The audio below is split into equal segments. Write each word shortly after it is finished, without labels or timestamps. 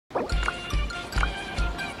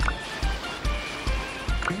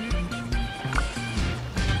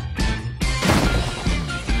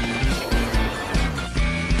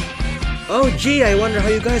Oh gee, I wonder how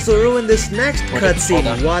you guys will ruin this next cutscene.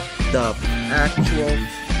 What the actual...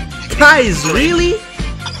 Guys, really?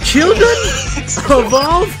 Children? Of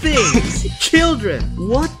all things! Children!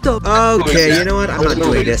 What the... Okay, you know what? I'm not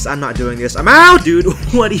doing this. I'm not doing this. I'm out! Dude,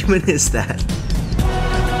 what even is that?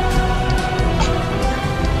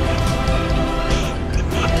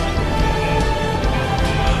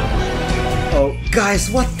 Oh, guys,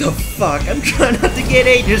 what the fuck? I'm trying not to get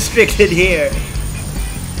age restricted here.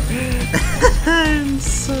 I'm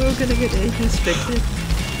so gonna get age restricted.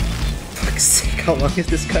 Fuck's sake, how long is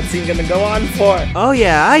this cutscene gonna go on for? Oh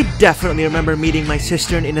yeah, I definitely remember meeting my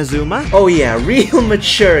sister in Inazuma. Oh yeah, real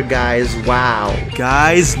mature guys, wow.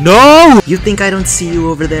 Guys, no! You think I don't see you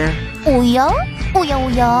over there? Oya? Oya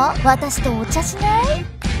oya? Watashi to ocha shinai?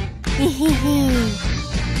 Hehehe.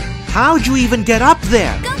 How'd you even get up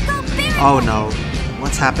there? Oh no.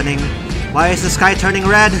 What's happening? Why is the sky turning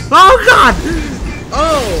red? Oh god!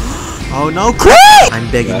 Oh! Oh no, quick!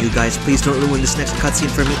 I'm begging you guys, please don't ruin this next cutscene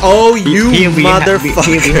for me. Oh, you motherfuckers!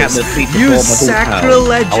 You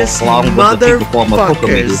sacrilegious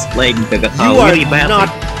motherfuckers! You are not...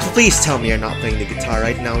 Please tell me you're not playing the guitar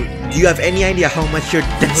right now. Do you have any idea how much you're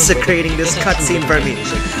desecrating this cutscene for me?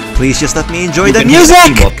 Please just let me enjoy the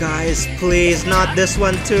music! Guys, please, not this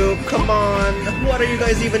one too. Come on. What are you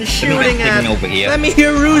guys even shooting at? Let me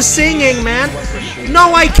hear Rue singing, man.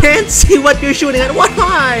 No, I can't see what you're shooting at.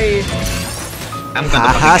 Why?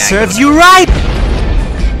 Haha, serves you right!